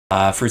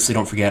Firstly,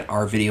 don't forget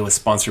our video is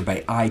sponsored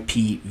by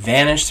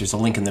IPVANISH. There's a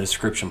link in the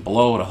description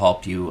below to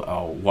help you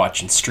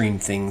watch and stream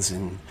things.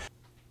 And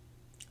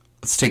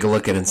let's take a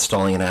look at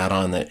installing an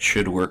add-on that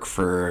should work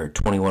for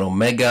 21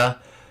 Omega,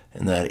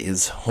 and that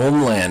is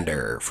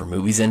Homelander for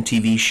movies and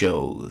TV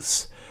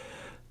shows.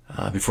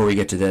 Before we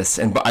get to this,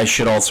 and I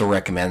should also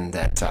recommend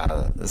that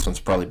this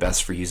one's probably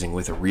best for using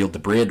with a real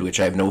Debrid,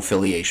 which I have no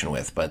affiliation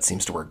with, but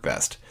seems to work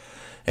best.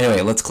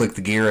 Anyway, let's click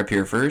the gear up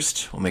here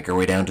first. We'll make our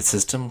way down to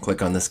System,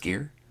 click on this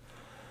gear.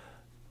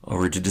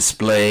 Over to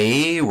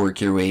Display, work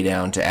your way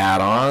down to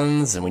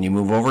Add-ons, and when you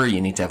move over, you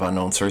need to have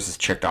Unknown Sources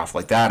checked off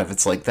like that. If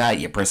it's like that,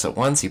 you press it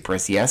once, you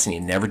press yes, and you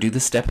never do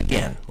the step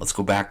again. Let's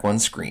go back one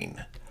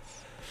screen.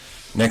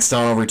 Next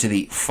on over to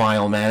the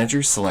File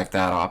Manager, select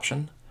that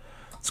option.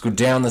 Let's go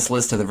down this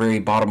list to the very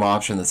bottom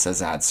option that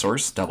says Add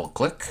Source, double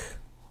click.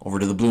 Over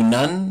to the blue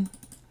None,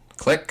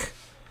 click,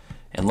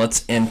 and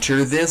let's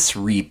enter this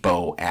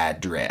repo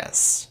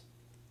address.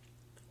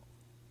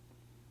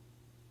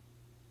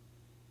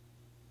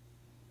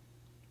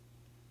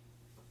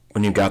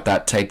 When you've got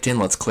that typed in,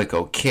 let's click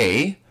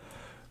OK.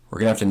 We're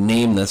going to have to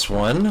name this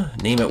one.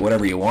 Name it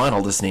whatever you want.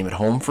 I'll just name it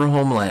Home for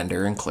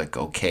Homelander and click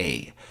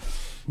OK.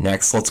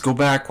 Next, let's go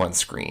back one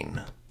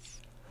screen.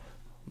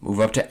 Move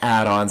up to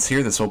Add-ons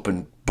here. This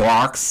open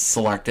box,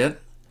 select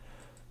it.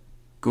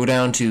 Go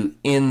down to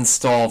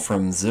Install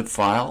from Zip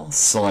File.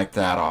 Select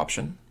that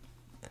option.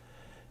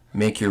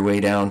 Make your way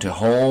down to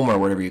Home or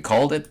whatever you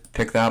called it.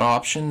 Pick that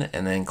option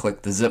and then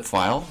click the zip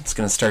file. It's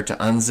going to start to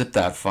unzip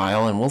that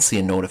file, and we'll see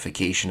a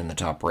notification in the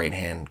top right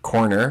hand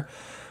corner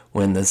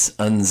when this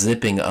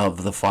unzipping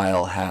of the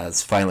file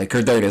has finally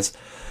occurred. There it is.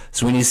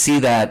 So when you see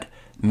that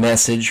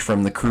message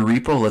from the crew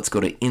repo, let's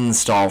go to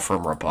Install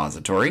from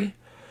Repository.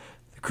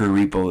 The crew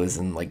repo is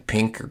in like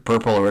pink or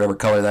purple or whatever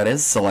color that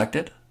is. Select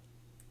it.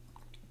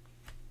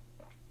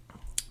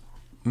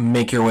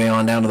 Make your way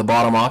on down to the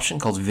bottom option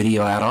called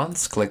Video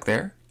Add-ons. Click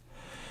there.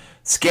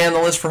 Scan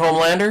the list for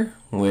Homelander,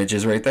 which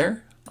is right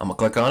there. I'm going to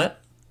click on it,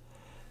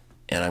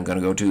 and I'm going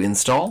to go to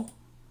Install.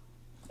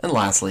 And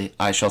lastly,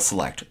 I shall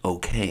select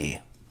OK.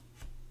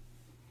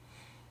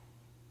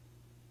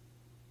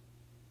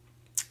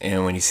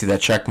 And when you see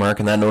that check mark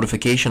and that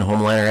notification,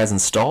 Homelander has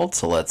installed.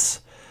 So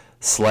let's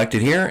select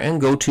it here and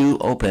go to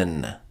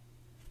Open.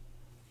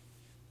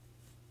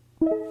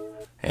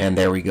 And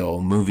there we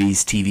go.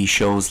 Movies, TV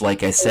shows,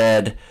 like I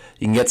said.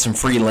 You can get some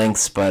free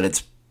links, but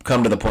it's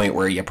come to the point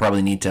where you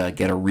probably need to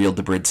get a real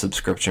Debrid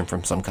subscription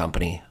from some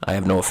company. I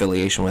have no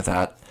affiliation with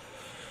that.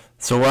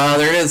 So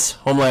there it is,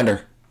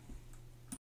 Homelander.